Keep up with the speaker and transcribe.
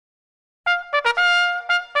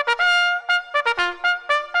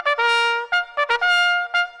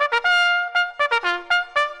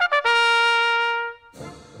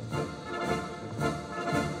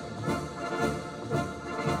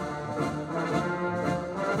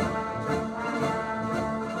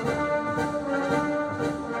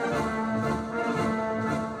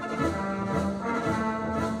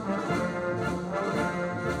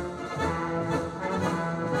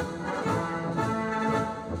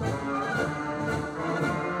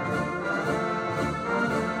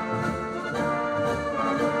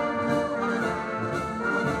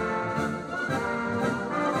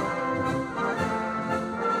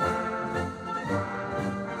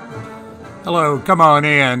Hello, come on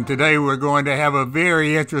in. Today we're going to have a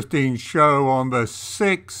very interesting show on the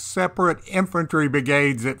 6 separate infantry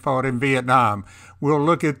brigades that fought in Vietnam. We'll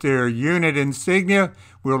look at their unit insignia,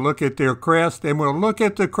 we'll look at their crest, and we'll look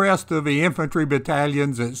at the crest of the infantry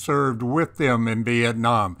battalions that served with them in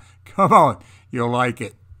Vietnam. Come on, you'll like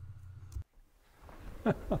it.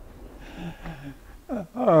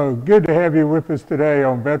 Oh, good to have you with us today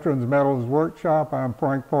on Veterans Medals Workshop. I'm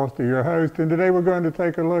Frank Foster, your host, and today we're going to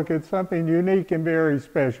take a look at something unique and very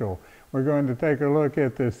special. We're going to take a look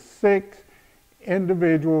at the 6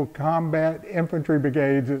 individual combat infantry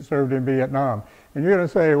brigades that served in Vietnam. And you're going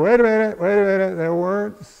to say, wait a minute, there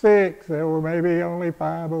weren't 6, there were maybe only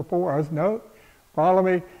 5 or 4. No, follow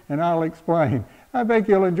me and I'll explain. I think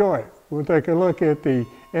you'll enjoy it. We'll take a look at the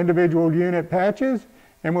individual unit patches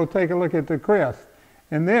and we'll take a look at the crest.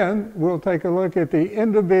 And then we'll take a look at the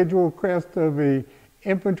individual crest of the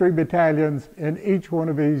infantry battalions in each one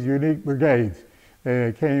of these unique brigades.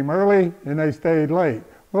 They came early and they stayed late.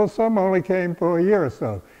 Well, some only came for a year or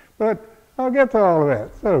so, but I'll get to all of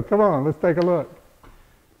that. So come on, let's take a look.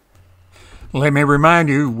 Let me remind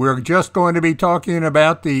you, we're just going to be talking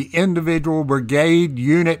about the individual brigade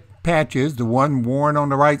unit patches, the one worn on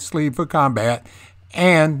the right sleeve for combat,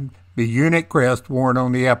 and the unit crest worn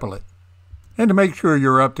on the epaulet. And to make sure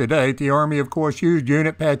you're up to date, the Army, of course, used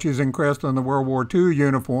unit patches and crest on the World War II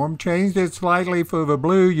uniform, changed it slightly for the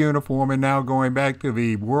blue uniform, and now going back to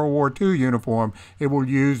the World War II uniform, it will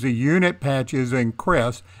use the unit patches and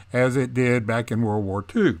crest as it did back in World War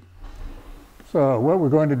II. So what we're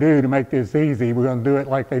going to do to make this easy, we're going to do it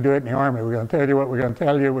like they do it in the Army. We're going to tell you what we're going to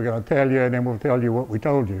tell you, and then we'll tell you what we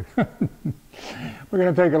told you. We're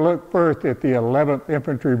going to take a look first at the 11th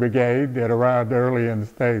Infantry Brigade that arrived early and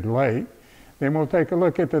stayed late. Then we'll take a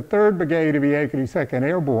look at the 3rd Brigade of the 82nd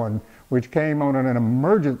Airborne, which came on an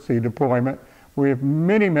emergency deployment with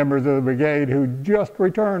many members of the brigade who just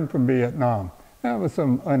returned from Vietnam. That was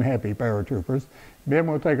some unhappy paratroopers. Then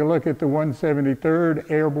we'll take a look at the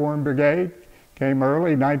 173rd Airborne Brigade, came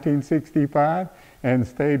early, 1965, and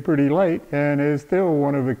stayed pretty late, and is still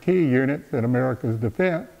one of the key units in America's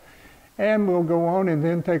defense. And we'll go on and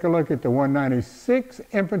then take a look at the 196th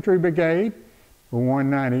Infantry Brigade, the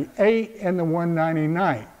 198 and the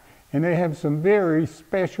 199. And they have some very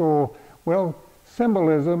special, well,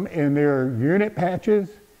 symbolism in their unit patches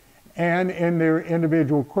and in their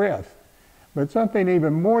individual crests. But something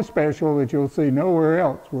even more special that you'll see nowhere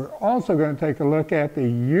else, we're also going to take a look at the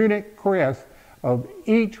unit crest of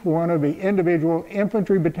each one of the individual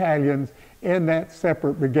infantry battalions in that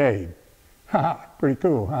separate brigade. Ha, pretty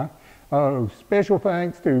cool, huh? Special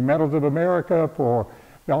thanks to Medals of America for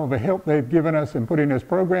all the help they've given us in putting this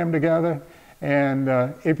program together. And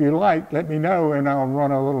if you like, let me know and I'll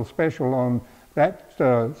run a little special on that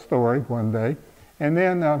story one day. And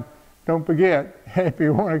then don't forget, if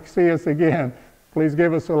you want to see us again, please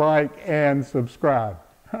give us a like and subscribe.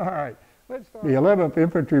 All right, let's start. The 11th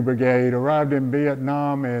Infantry Brigade arrived in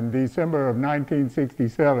Vietnam in December of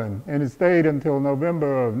 1967 and it stayed until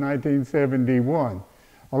November of 1971.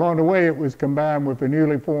 Along the way, it was combined with the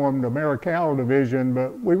newly formed Americal Division,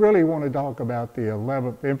 but we really want to talk about the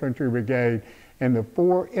 11th Infantry Brigade and the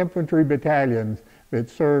 4 infantry battalions that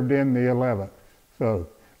served in the 11th. So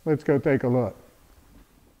let's go take a look.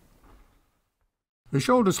 The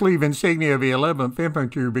shoulder sleeve insignia of the 11th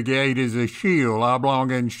Infantry Brigade is a shield,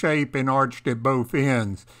 oblong in shape and arched at both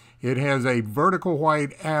ends. It has a vertical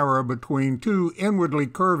white arrow between 2 inwardly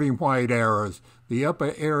curving white arrows. The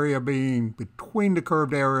upper area being between the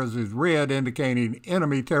curved arrows is red, indicating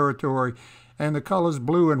enemy territory, and the colors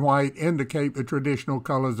blue and white indicate the traditional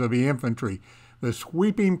colors of the infantry. The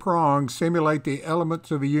sweeping prongs simulate the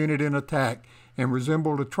elements of a unit in attack and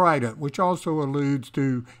resemble a trident, which also alludes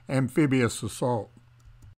to amphibious assault.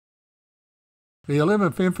 The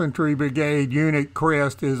 11th Infantry Brigade unit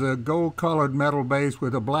crest is a gold-colored metal base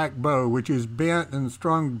with a black bow, which is bent and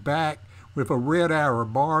strung back with a red arrow,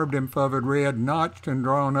 barbed and feathered red, notched and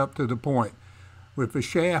drawn up to the point, with the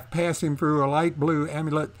shaft passing through a light blue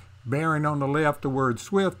amulet bearing on the left the word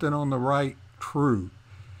swift and on the right true.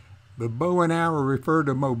 The bow and arrow refer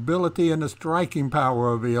to mobility and the striking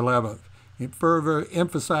power of the 11th. It further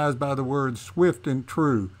emphasized by the words swift and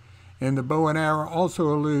true. And the bow and arrow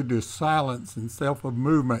also allude to silence and self of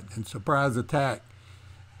movement and surprise attack.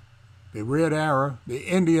 The red arrow, the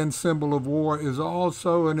Indian symbol of war, is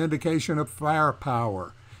also an indication of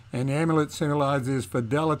firepower, and the amulet symbolizes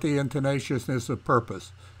fidelity and tenaciousness of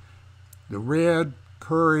purpose. The red,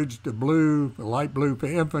 courage, the blue, the light blue for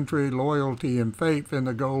infantry, loyalty and faith, and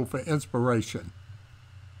the gold for inspiration.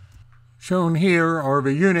 Shown here are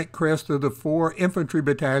the unit crests of the 4 infantry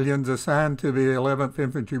battalions assigned to the 11th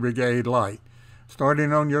Infantry Brigade Light.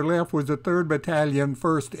 Starting on your left was the 3rd Battalion,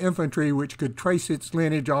 1st Infantry, which could trace its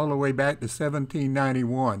lineage all the way back to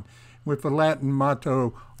 1791, with the Latin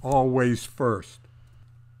motto, "Always First."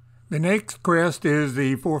 The next crest is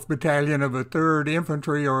the 4th Battalion of the 3rd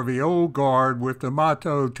Infantry, or the Old Guard, with the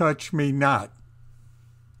motto, "Touch Me Not."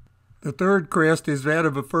 The 3rd crest is that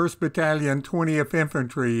of the 1st Battalion, 20th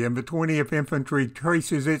Infantry, and the 20th Infantry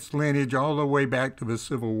traces its lineage all the way back to the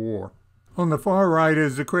Civil War. On the far right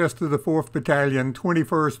is the crest of the 4th Battalion,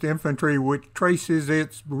 21st Infantry, which traces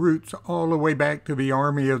its roots all the way back to the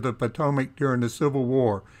Army of the Potomac during the Civil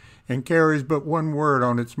War, and carries but one word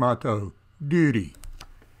on its motto, duty.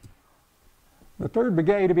 The 3rd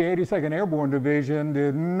Brigade of the 82nd Airborne Division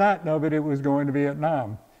did not know that it was going to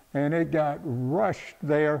Vietnam, and it got rushed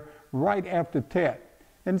there right after Tet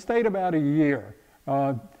and stayed about a year.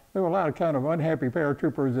 There were a lot of kind of unhappy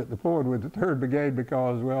paratroopers that deployed with the 3rd Brigade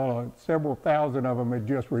because, well, several thousand of them had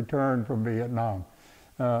just returned from Vietnam.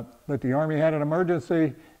 But the Army had an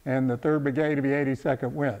emergency, and the 3rd Brigade of the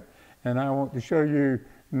 82nd went. And I want to show you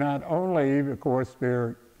not only, of course,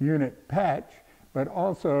 their unit patch, but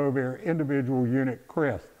also their individual unit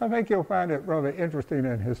crest. I think you'll find it rather interesting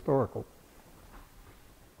and historical.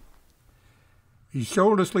 The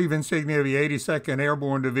shoulder sleeve insignia of the 82nd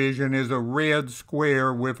Airborne Division is a red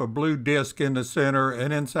square with a blue disc in the center,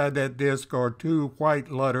 and inside that disc are 2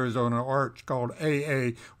 white letters on an arch called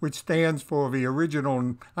AA, which stands for the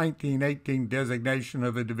original 1918 designation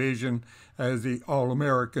of the division as the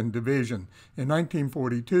All-American Division. In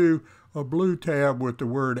 1942, a blue tab with the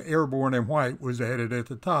word Airborne in white was added at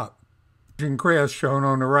the top. The crest shown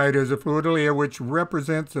on the right is a fleur-de-lis, which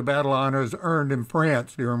represents the battle honors earned in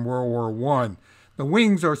France during World War I. The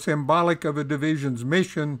wings are symbolic of the division's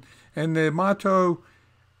mission, and the motto,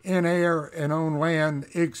 "In air and on land,"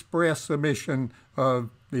 express the mission of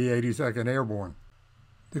the 82nd Airborne.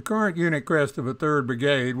 The current unit crest of the 3rd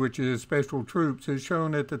Brigade, which is Special Troops, is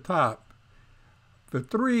shown at the top. The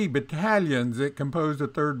 3 battalions that composed the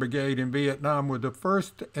 3rd Brigade in Vietnam were the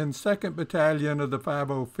 1st and 2nd Battalion of the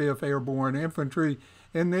 505th Airborne Infantry,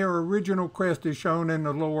 and their original crest is shown in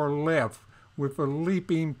the lower left with a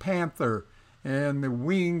leaping panther and the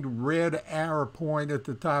winged red arrow point at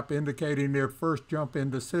the top indicating their first jump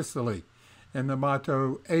into Sicily, and the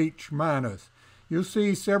motto H-. You'll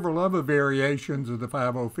see several other variations of the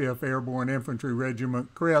 505th Airborne Infantry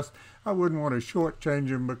Regiment crest. I wouldn't want to shortchange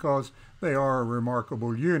them because they are a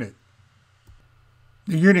remarkable unit.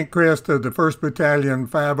 The unit crest of the 1st Battalion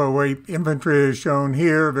 508 Infantry is shown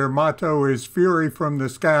here. Their motto is "Fury from the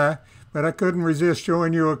Sky," but I couldn't resist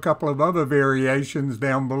showing you a couple of other variations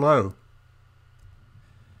down below,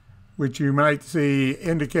 which you might see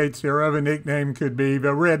indicates their other nickname could be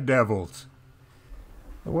the Red Devils.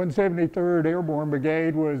 The 173rd Airborne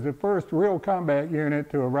Brigade was the first real combat unit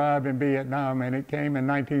to arrive in Vietnam, and it came in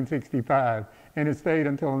 1965, and it stayed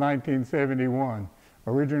until 1971.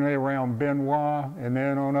 Originally around Bien Hoa, and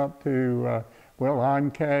then on up to,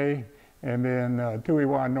 An Khe, and then Tuy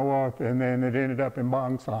Hoa North, and then it ended up in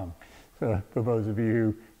Bang Sang, so for those of you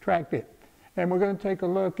who tracked it. And we're going to take a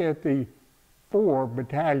look at the 4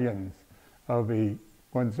 battalions of the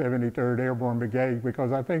 173rd Airborne Brigade,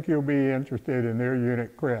 because I think you'll be interested in their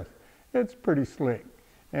unit crest. It's pretty slick.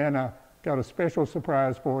 And I got a special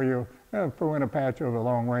surprise for you. I'll throw in a patch of a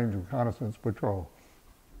long-range reconnaissance patrol.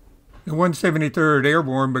 The 173rd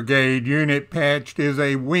Airborne Brigade unit patched is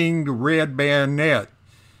a winged red bayonet,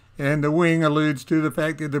 and the wing alludes to the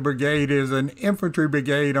fact that the brigade is an infantry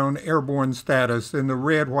brigade on airborne status, and the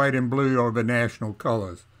red, white, and blue are the national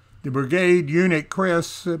colors. The brigade unit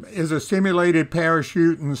crest is a simulated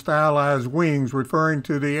parachute and stylized wings, referring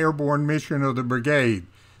to the airborne mission of the brigade.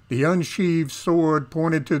 The unsheathed sword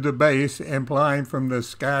pointed to the base, implying from the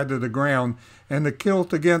sky to the ground, and the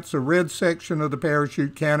kilt against the red section of the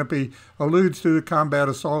parachute canopy alludes to the combat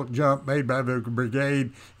assault jump made by the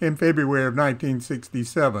brigade in February of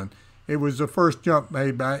 1967. It was the first jump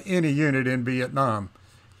made by any unit in Vietnam.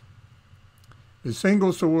 The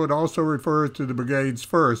single sword also refers to the brigade's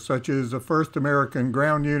first, such as the 1st American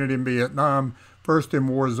Ground Unit in Vietnam, 1st in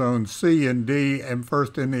War Zones C and D, and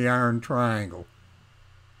 1st in the Iron Triangle.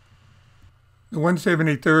 The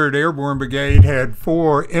 173rd Airborne Brigade had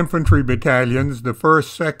 4 infantry battalions. The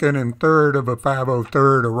 1st, 2nd, and 3rd of the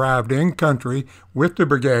 503rd arrived in country with the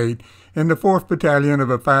brigade, and the 4th Battalion of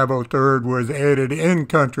the 503rd was added in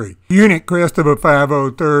country. The unit crest of the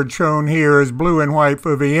 503rd shown here is blue and white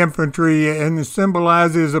for the infantry and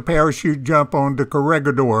symbolizes a parachute jump on the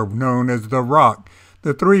corregidor known as the rock.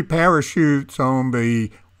 The 3 parachutes on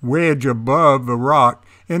the wedge above the rock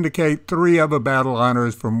indicate 3 other battle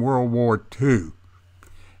honors from World War II.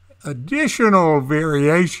 Additional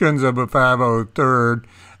variations of a 503rd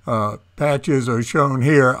patches are shown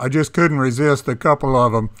here. I just couldn't resist a couple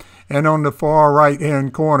of them. And on the far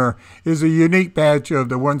right-hand corner is a unique patch of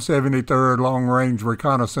the 173rd Long Range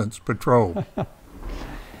Reconnaissance Patrol.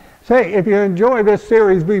 Say, if you enjoy this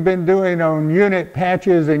series we've been doing on unit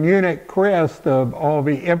patches and unit crest of all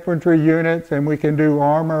the infantry units, and we can do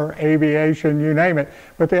armor, aviation, you name it,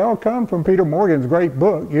 but they all come from Peter Morgan's great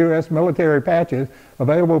book, U.S. Military Patches,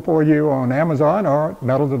 available for you on Amazon or at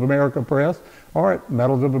Medals of America Press or at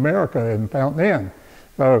Medals of America in Fountain Inn.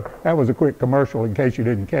 So that was a quick commercial in case you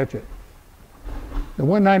didn't catch it. The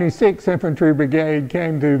 196th Infantry Brigade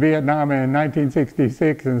came to Vietnam in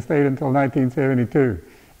 1966 and stayed until 1972.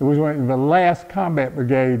 It was one of the last combat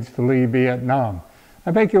brigades to leave Vietnam.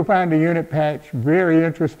 I think you'll find the unit patch very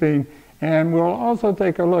interesting, and we'll also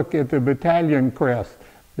take a look at the battalion crest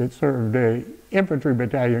that served, the infantry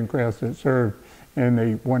battalion crest that served in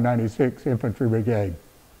the 196th Infantry Brigade.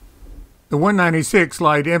 The 196th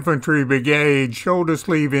Light Infantry Brigade shoulder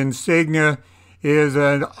sleeve insignia is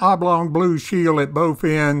an oblong blue shield at both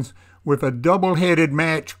ends with a double-headed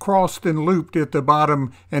match crossed and looped at the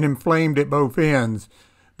bottom and inflamed at both ends.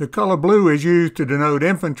 The color blue is used to denote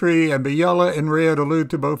infantry, and the yellow and red allude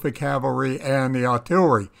to both the cavalry and the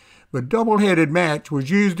artillery. The double-headed match was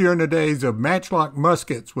used during the days of matchlock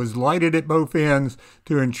muskets, was lighted at both ends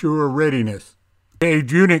to ensure readiness. A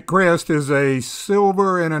unit crest is a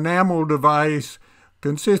silver and enamel device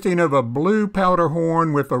consisting of a blue powder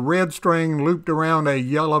horn with a red string looped around a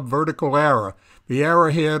yellow vertical arrow. The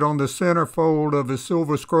arrowhead on the center fold of the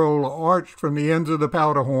silver scroll arched from the ends of the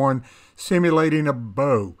powder horn, simulating a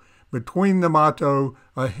bow. Between the motto,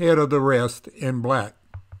 ahead of the rest, in black.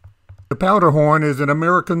 The powder horn is an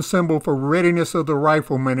American symbol for readiness of the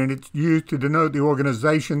rifleman, and it's used to denote the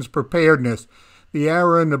organization's preparedness. The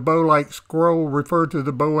arrow and the bow-like scroll refer to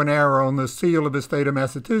the bow and arrow on the seal of the state of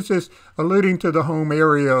Massachusetts, alluding to the home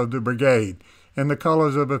area of the brigade, and the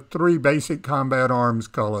colors of the 3 basic combat arms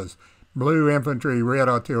colors: blue infantry, red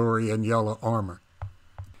artillery, and yellow armor.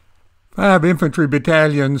 5 infantry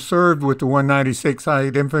battalions served with the 196th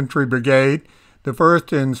Light Infantry Brigade. The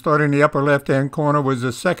first, and starting in the upper left-hand corner, was the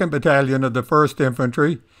 2nd Battalion of the 1st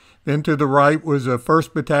Infantry. Then to the right was the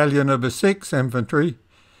 1st Battalion of the 6th Infantry.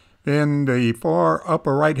 Then the far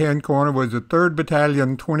upper right-hand corner was the 3rd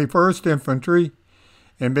Battalion, 21st Infantry.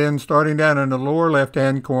 And then starting down in the lower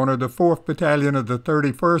left-hand corner, the 4th Battalion of the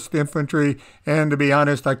 31st Infantry. And to be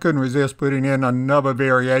honest, I couldn't resist putting in another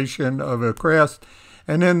variation of a crest.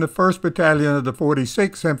 And then the 1st Battalion of the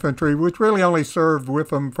 46th Infantry, which really only served with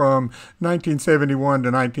them from 1971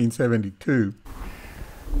 to 1972.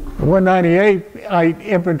 The 198th Light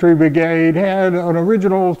Infantry Brigade had an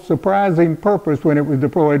original surprising purpose when it was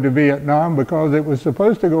deployed to Vietnam, because it was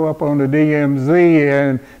supposed to go up on the DMZ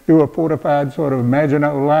and do a fortified sort of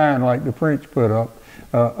Maginot Line like the French put up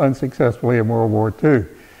unsuccessfully in World War II.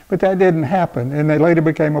 But that didn't happen, and they later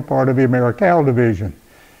became a part of the Americal Division.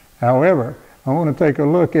 However, I want to take a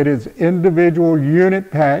look at its individual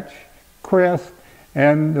unit patch, crest,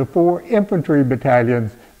 and the 4 infantry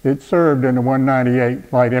battalions that served in the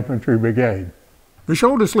 198th Light Infantry Brigade. The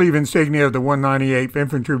shoulder sleeve insignia of the 198th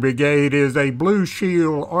Infantry Brigade is a blue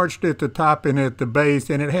shield arched at the top and at the base,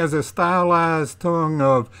 and it has a stylized tongue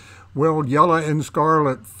of, well, yellow and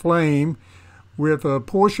scarlet flame with a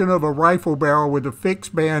portion of a rifle barrel with a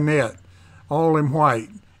fixed bayonet, all in white.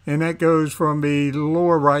 And that goes from the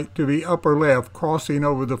lower right to the upper left, crossing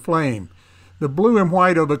over the flame. The blue and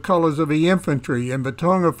white are the colors of the infantry, and the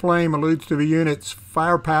tongue of flame alludes to the unit's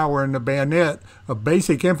firepower, and the bayonet, a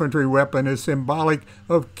basic infantry weapon, is symbolic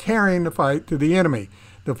of carrying the fight to the enemy.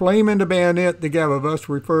 The flame and the bayonet together thus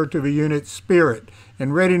refer to the unit's spirit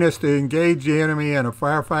and readiness to engage the enemy in a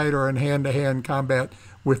firefight or in hand-to-hand combat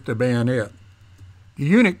with the bayonet. The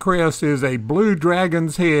unit crest is a blue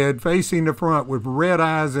dragon's head facing the front with red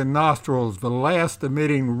eyes and nostrils, the last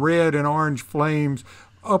emitting red and orange flames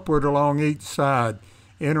upward along each side.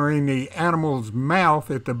 Entering the animal's mouth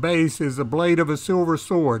at the base is the blade of a silver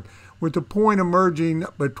sword, with the point emerging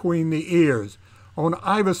between the ears. On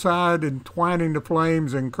either side, entwining the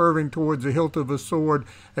flames and curving towards the hilt of the sword,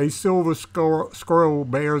 a silver scroll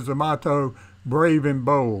bears the motto, "Brave and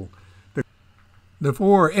Bold." The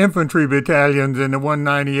 4 infantry battalions in the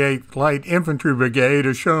 198th Light Infantry Brigade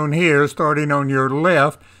are shown here. Starting on your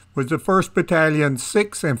left was the 1st Battalion,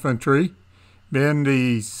 6th Infantry, then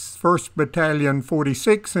the 1st Battalion,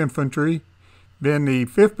 46th Infantry, then the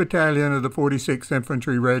 5th Battalion of the 46th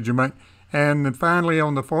Infantry Regiment, and then finally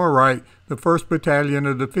on the far right, the 1st Battalion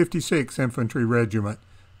of the 56th Infantry Regiment.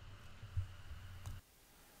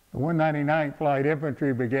 The 199th Flight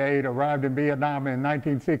Infantry Brigade arrived in Vietnam in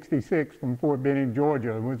 1966 from Fort Benning,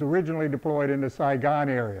 Georgia, and was originally deployed in the Saigon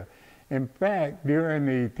area. In fact, during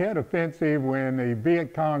the Tet Offensive, when the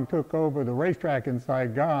Viet Cong took over the racetrack in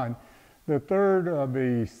Saigon, the 3rd of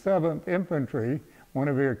the 7th Infantry, one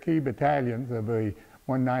of their key battalions of the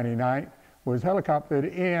 199th, was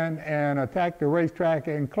helicoptered in and attacked the racetrack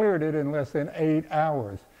and cleared it in less than 8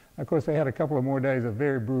 hours. Of course, they had a couple of more days of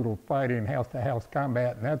very brutal fighting, house-to-house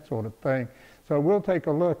combat and that sort of thing. So we'll take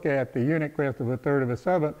a look at the unit crest of the 3rd of the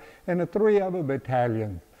 7th and the 3 other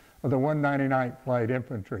battalions of the 199th Flight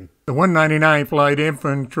Infantry. The 199th Flight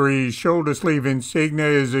Infantry shoulder sleeve insignia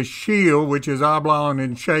is a shield which is oblong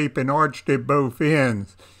in shape and arched at both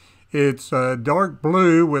ends. It's dark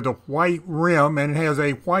blue with a white rim and has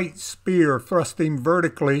a white spear thrusting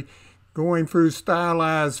vertically, going through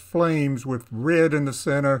stylized flames with red in the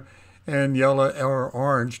center and yellow or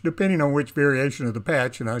orange, depending on which variation of the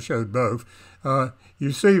patch, and I showed both,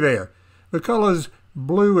 you see there. The colors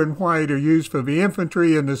blue and white are used for the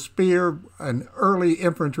infantry, and the spear, an early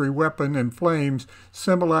infantry weapon, and flames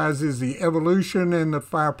symbolizes the evolution and the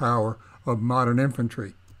firepower of modern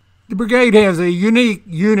infantry. The brigade has a unique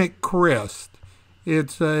unit crest.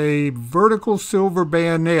 It's a vertical silver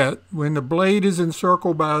bayonet when the blade is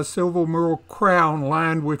encircled by a silver mural crown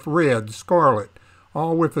lined with red, scarlet,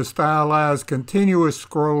 all with a stylized continuous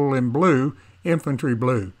scroll in blue, infantry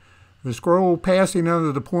blue. The scroll passing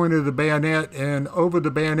under the point of the bayonet and over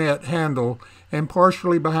the bayonet handle and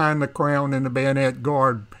partially behind the crown and the bayonet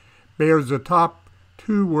guard bears the top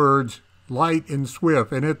 2 words, light and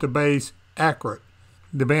swift, and at the base, accurate.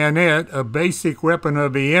 The bayonet, a basic weapon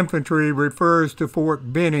of the infantry, refers to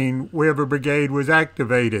Fort Benning, where the brigade was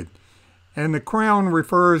activated. And the crown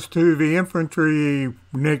refers to the infantry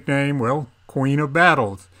nickname, well, Queen of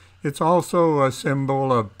Battles. It's also a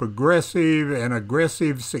symbol of progressive and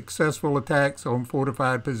aggressive successful attacks on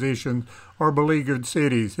fortified positions or beleaguered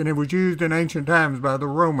cities, and it was used in ancient times by the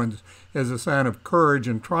Romans as a sign of courage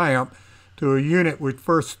and triumph to a unit which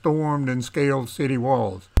first stormed and scaled city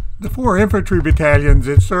walls. The 4 infantry battalions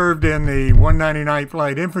that served in the 199th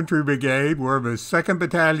Flight Infantry Brigade were the 2nd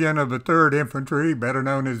Battalion of the 3rd Infantry, better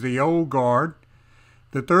known as the Old Guard,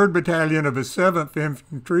 the 3rd Battalion of the 7th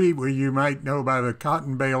Infantry, where you might know by the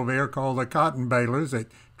cotton bale there, called the Cotton Balers,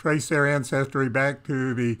 that trace their ancestry back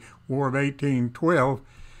to the War of 1812,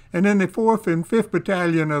 and then the 4th and 5th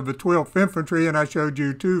Battalion of the 12th Infantry, and I showed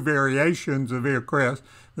you 2 variations of their crest.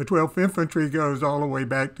 The 12th Infantry goes all the way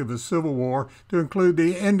back to the Civil War to include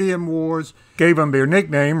the Indian Wars, gave them their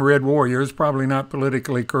nickname, Red Warriors, probably not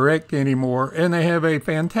politically correct anymore, and they have a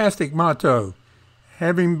fantastic motto,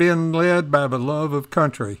 having been led by the love of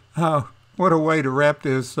country. Oh, what a way to wrap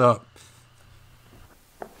this up.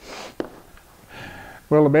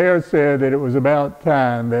 Well, the mayor said that it was about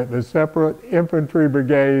time that the separate infantry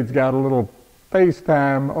brigades got a little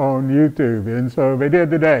FaceTime on YouTube, and so they did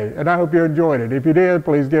today, and I hope you enjoyed it. If you did,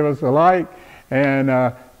 please give us a like, and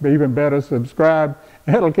even better, subscribe.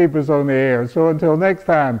 It'll keep us on the air. So until next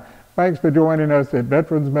time, thanks for joining us at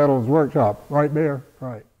Veterans Medals Workshop. Right, Mayor?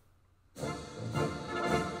 Right.